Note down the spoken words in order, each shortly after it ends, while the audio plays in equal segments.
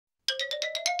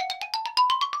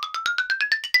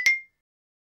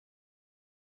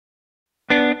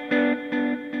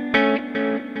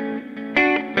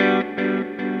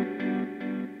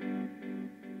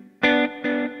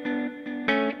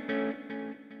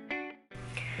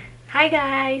Hi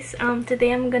guys!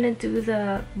 Today I'm gonna do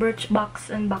the Birchbox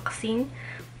unboxing,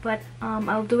 but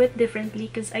I'll do it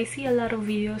differently because I see a lot of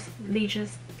videos they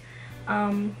just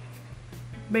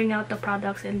bring out the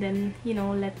products and then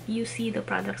let you see the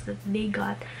products that they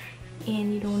got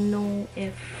and you don't know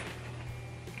if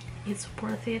it's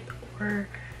worth it, or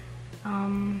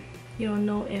you don't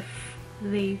know if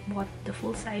they bought the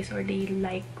full size or they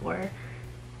like or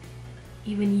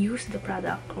even use the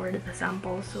product or the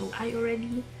sample. So I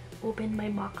already opened my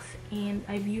box and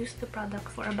I've used the product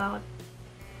for about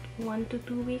 1 to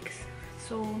 2 weeks,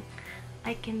 so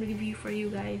I can review for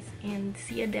you guys and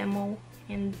see a demo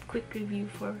and quick review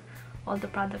for all the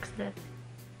products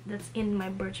that's in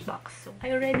my Birchbox. So I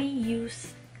already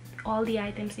used all the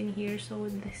items in here, so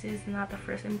this is not a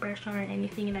first impression or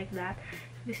anything like that.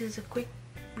 This is a quick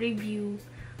review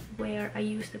where I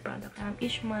use the product.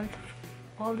 Each month,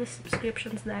 all the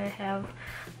subscriptions that I have,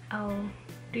 I'll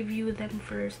review them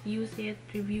first, use it,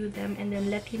 review them, and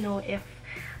then let you know if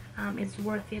it's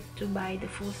worth it to buy the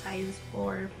full size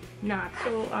or not.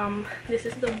 So this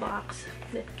is the box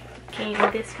that came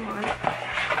this month,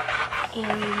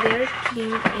 and their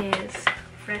theme is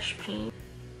fresh paint,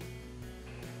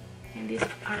 and these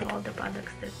are all the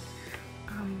products that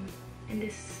in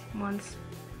this month's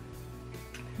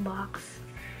box.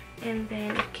 And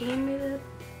then it came with a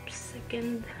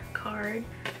second card.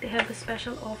 They have a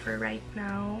special offer right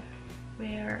now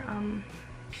where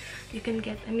you can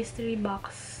get a mystery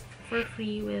box for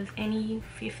free with any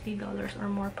 $50 or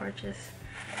more purchase.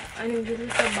 And this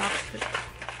is the box that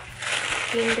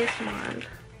came this month.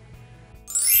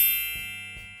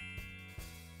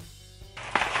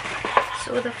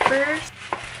 So the first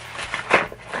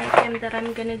item that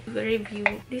I'm gonna do a review,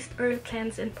 this Earl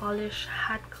Cleanse and Polish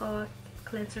Hot Cloth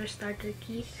Cleanser Starter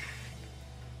Kit.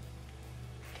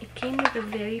 It came with a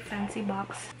very fancy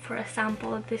box. For a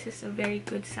sample, this is a very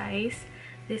good size.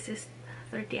 This is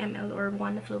 30 ml or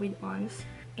 1 fluid ounce.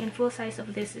 And full size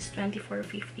of this is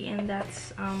 24.50, and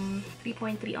that's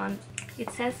 3.3 ounce.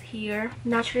 It says here,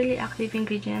 naturally active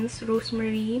ingredients: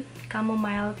 rosemary,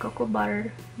 chamomile, cocoa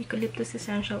butter, eucalyptus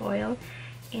essential oil.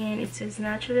 And it says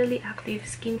naturally active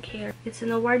skincare. It's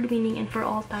an award-winning and for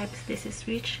all types. This is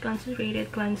rich,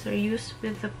 concentrated cleanser used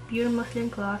with the pure muslin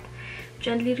cloth.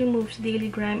 Gently removes daily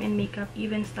grime and makeup,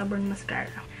 even stubborn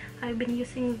mascara. I've been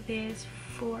using this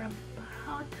for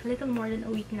about a little more than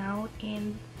a week now,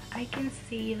 and I can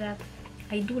say that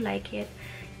I do like it.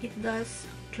 It does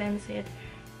cleanse it,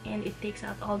 and it takes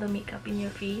out all the makeup in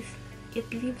your face.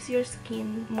 It leaves your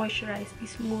skin moisturized,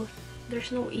 smooth.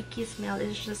 There's no icky smell.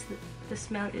 It's just the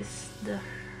smell is the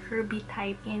herby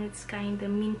type, and it's kind of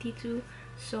minty too.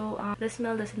 So the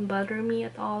smell doesn't bother me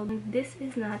at all. This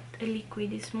is not a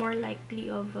liquid. It's more likely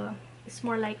of a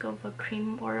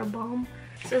cream or a balm.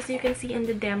 So as you can see in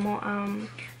the demo,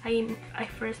 I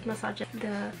first massaged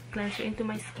the cleanser into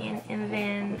my skin, and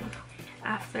then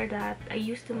after that I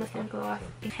used the muslin cloth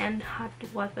in hand hot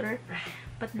water.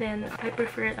 But then I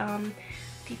prefer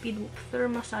TP after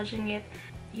massaging it,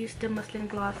 use the muslin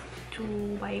cloth to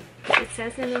wipe. It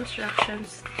says in the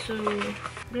instructions to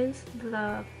rinse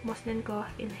the muslin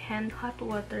cloth in hand hot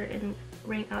water and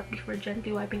wring out before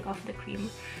gently wiping off the cream.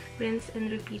 Rinse and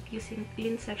repeat using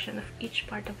clean section of each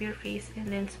part of your face, and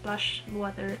then splash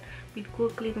water with cool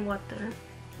clean water,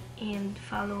 and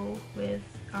follow with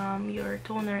your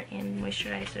toner and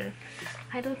moisturizer.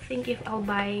 I don't think if I'll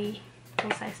buy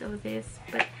full size of this,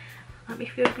 but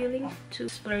if you're willing to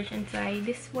splurge and try,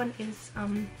 this one is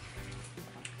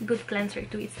good cleanser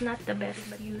too. It's not the best,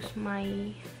 but use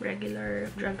my regular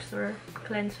drugstore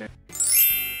cleanser.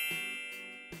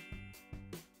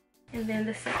 And then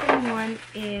the second one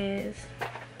is,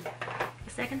 the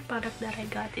second product that I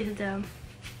got is the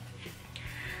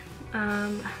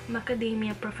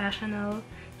Macadamia Professional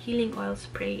Healing Oil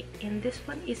Spray, and this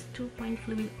one is 2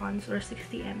 fluid ounce or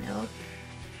 60 ml.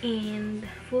 And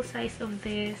full size of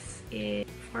this is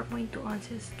 4.2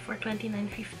 ounces for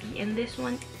 $29.50, and this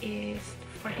one is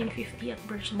 $14.50 at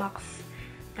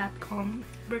Birchbox.com.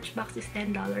 Birchbox is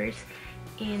 $10,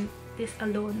 and this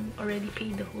alone already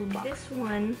paid the whole box. This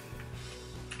one,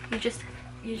 you just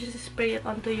spray it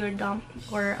onto your damp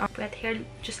or wet hair,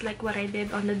 just like what I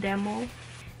did on the demo.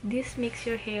 This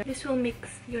will make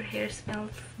your hair smell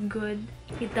good.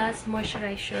 It does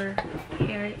moisturize your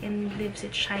hair and leaves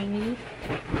it shiny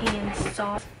and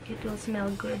soft. It will smell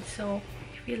good. So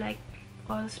if you like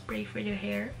oil spray for your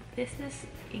hair, this is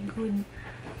a good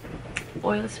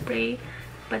oil spray,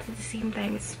 but at the same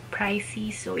time it's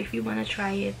pricey. So if you want to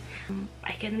try it,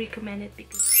 I can recommend it.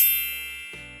 Because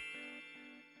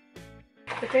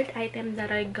the third item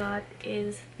that I got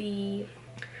is the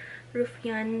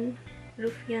Ruffian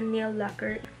Ruffian nail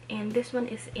lacquer, and this one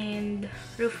is in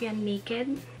Ruffian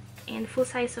Naked, and full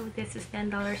size of this is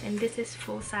 $10, and this is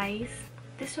full size.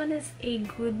 This one is a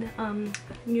good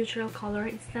neutral color.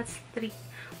 It's not strict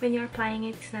when you're applying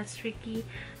it. It's not streaky.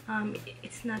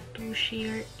 It's not too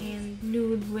sheer and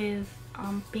nude with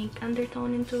pink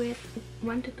undertone into it.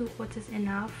 1 to 2 coats is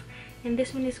enough, and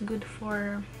this one is good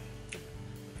for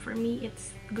me.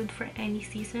 It's good for any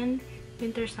season,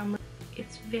 winter, summer.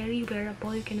 It's very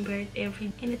wearable. You can wear it every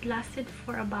day, and it lasted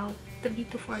for about 3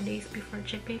 to 4 days before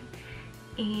shipping,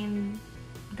 and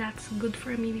that's good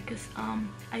for me because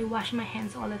I wash my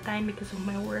hands all the time because of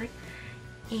my work,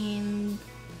 and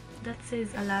that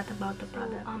says a lot about the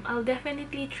product. I'll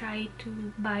definitely try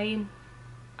to buy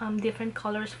different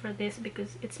colors for this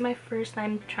because it's my first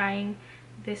time trying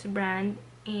this brand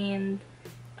and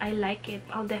I like it.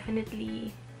 I'll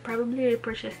definitely probably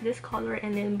repurchase this color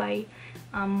and then buy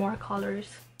more colors.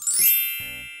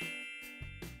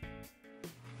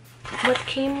 What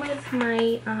came with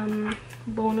my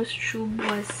bonus tube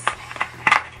was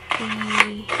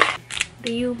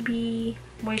the UV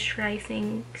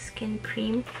moisturizing skin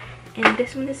cream, and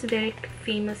this one is very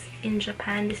famous in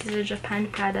Japan. This is a Japan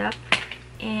product,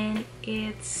 and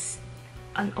it's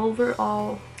an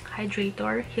overall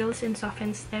hydrator, heals and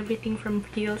softens everything from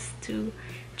heels to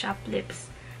chapped lips,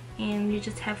 and you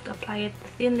just have to apply it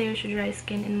thin layers to dry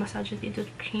skin and massage it into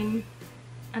cream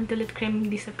until the cream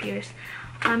disappears.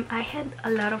 I had a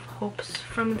lot of hopes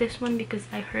from this one because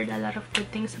I heard a lot of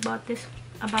good things about this,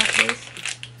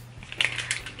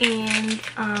 and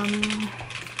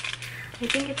I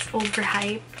think it's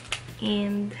overhyped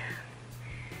and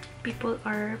people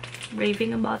are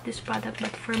raving about this product.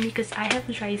 But for me, because I have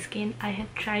dry skin, I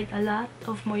have tried a lot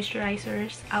of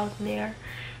moisturizers out there,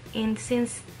 and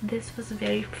since this was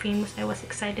very famous, I was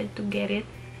excited to get it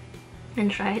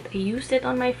and try it. I used it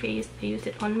on my face, I used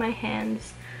it on my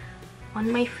hands, on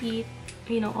my feet,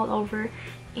 you know, all over,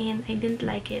 and I didn't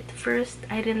like it. First,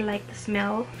 I didn't like the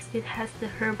smell. It has the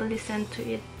herbally scent to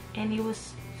it and it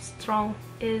was strong.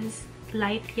 It is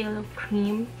light yellow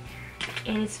cream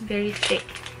and it's very thick,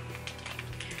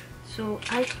 so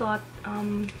I thought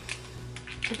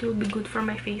it will be good for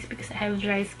my face because I have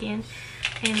dry skin,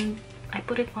 and I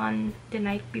put it on the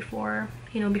night before,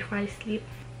 you know, before I sleep,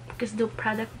 because the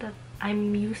product that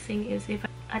I'm using is if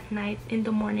at night, in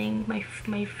the morning, my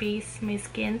face, my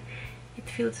skin, it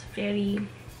feels very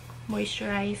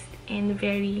moisturized and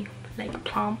very like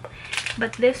plump.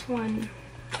 But this one,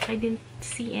 I didn't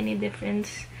see any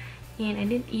difference, and I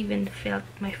didn't even felt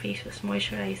my face was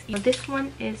moisturized. This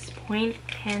one is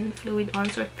 0.10 fluid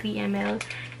ounce or 3 ml,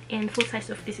 and full size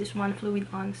of this is 1 fluid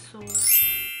ounce. So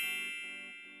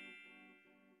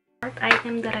art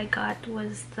item that I got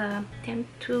was the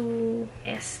Temp2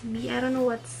 SB. I don't know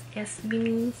what SB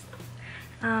means.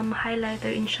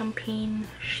 Highlighter in champagne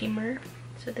shimmer.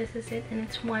 So this is it, and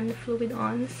it's 1 fluid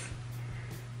ounce.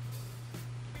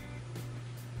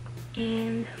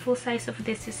 And full size of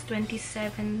this is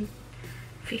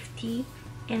 27.50,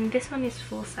 and this one is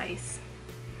full size.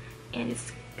 And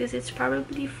it's because it's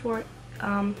probably for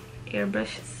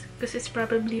airbrushes. Because it's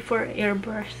probably for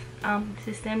airbrush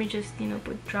system. You just, you know,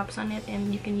 put drops on it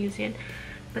and you can use it.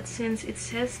 But since it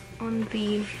says on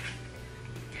the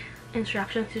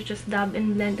instructions to just dab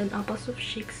and blend on apples of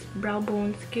cheeks, brow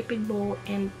bones, cupid bow,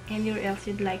 and anywhere else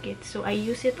you'd like it. So I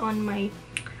use it on my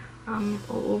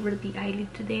all over the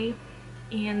eyelid today,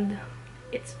 and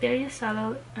it's very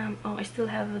subtle. Oh, I still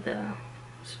have the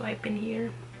swipe in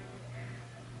here.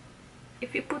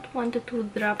 If you put 1 to 2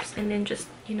 drops and then just,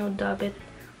 you know, dab it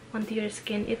onto your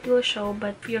skin, it will show,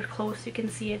 but if you're close you can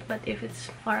see it, but if it's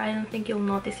far, I don't think you'll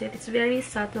notice it. It's very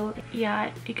subtle.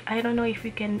 Yeah, I don't know if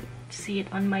you can see it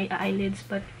on my eyelids,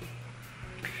 but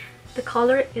the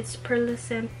color is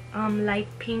pearlescent light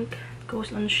pink,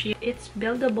 goes on sheer. It's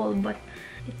buildable, but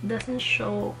it doesn't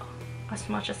show as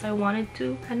much as I wanted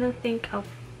to. I don't think I'll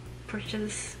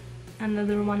purchase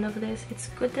another one of this. It's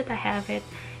good that I have it,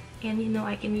 and you know,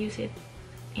 I can use it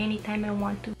anytime I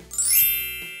want to.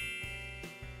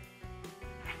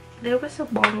 There was a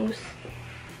bonus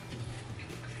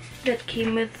that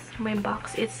came with my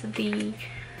box. It's the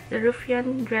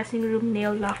Ruffian dressing room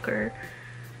nail lacquer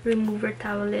remover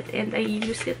towelette, and I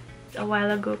used it a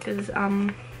while ago because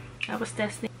I was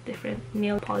testing different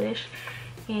nail polish,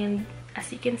 and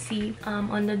as you can see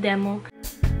on the demo,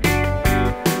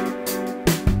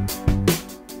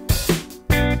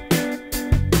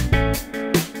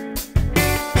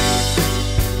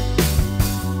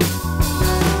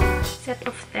 set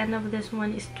of 10 and of this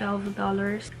one is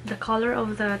 $12. The color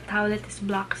of the towelette is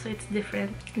black, so it's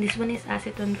different. This one is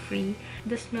acetone free.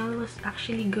 The smell was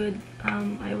actually good.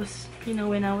 I was, you know,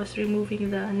 when I was removing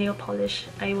the nail polish,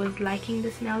 I was liking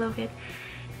the smell of it.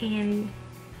 And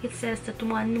it says that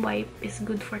one wipe is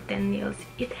good for 10 nails.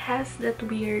 It has that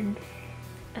weird,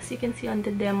 as you can see on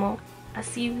the demo,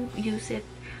 as you use it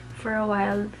for a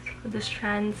while, the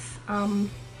strands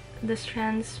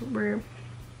were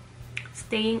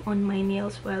staying on my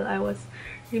nails while I was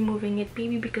removing it,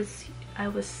 maybe because I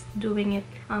was doing it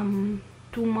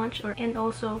too much, and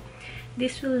also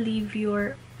this will leave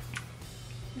your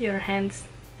hands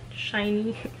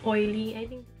shiny, oily. I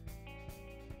think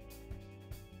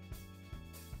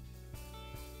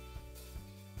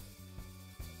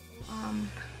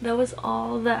that was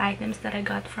all the items that I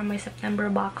got from my September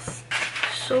box.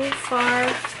 So far,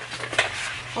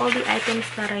 all the items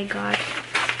that I got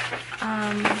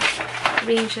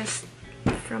ranges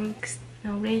from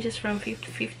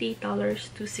 $50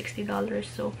 to $60.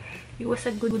 So it was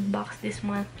a good box this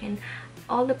month, and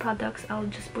all the products, I'll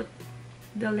just put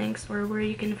the links or where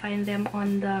you can find them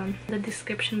on the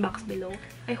description box below.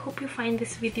 I hope you find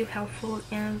this video helpful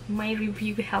and my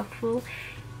review helpful,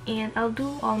 and I'll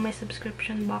do all my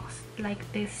subscription box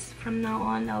like this from now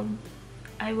on.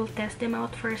 I will test them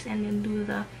out first and then do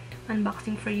the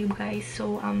unboxing for you guys,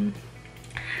 so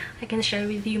I can share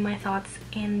with you my thoughts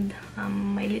and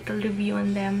my little review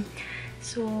on them.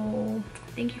 So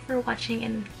thank you for watching,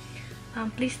 and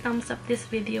please thumbs up this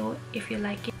video if you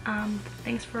like it.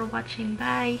 Thanks for watching.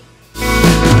 Bye.